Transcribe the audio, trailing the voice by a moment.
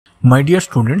My dear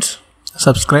students,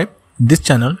 subscribe this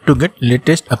channel to get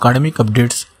latest academic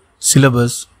updates,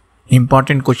 syllabus,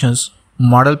 important questions,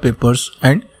 model papers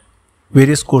and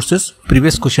various courses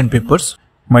previous question papers.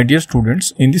 My dear students,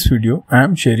 in this video I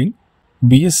am sharing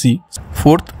BSc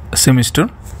 4th semester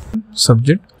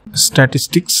subject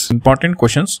statistics important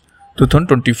questions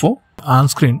 2024. On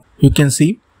screen you can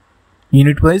see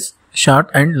unit wise short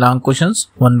and long questions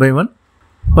one by one.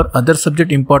 For other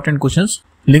subject important questions,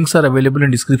 links are available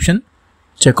in description.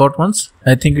 Check out once.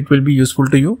 I think it will be useful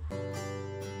to you.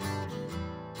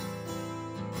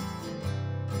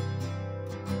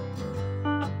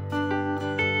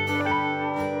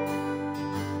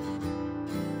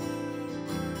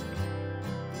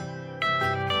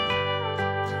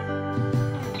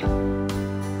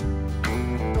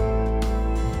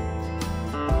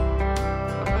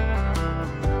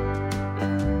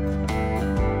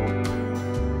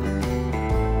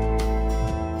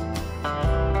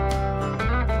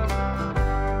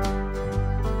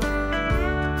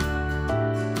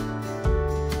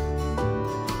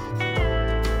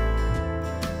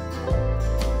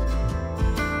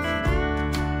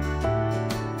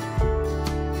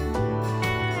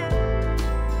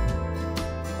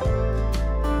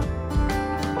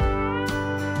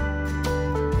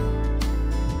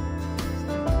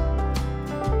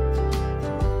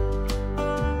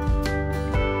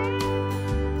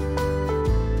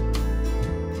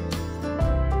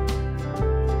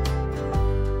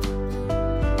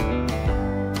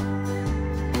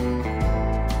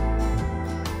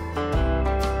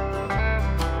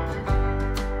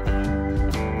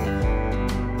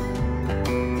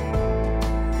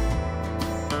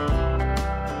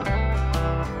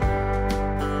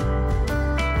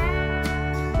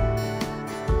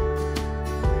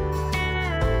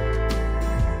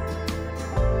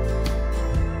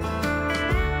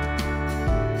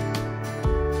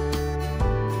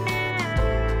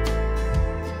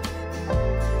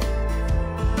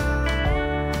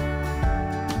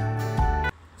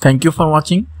 Thank you for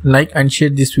watching. Like and share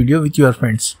this video with your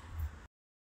friends.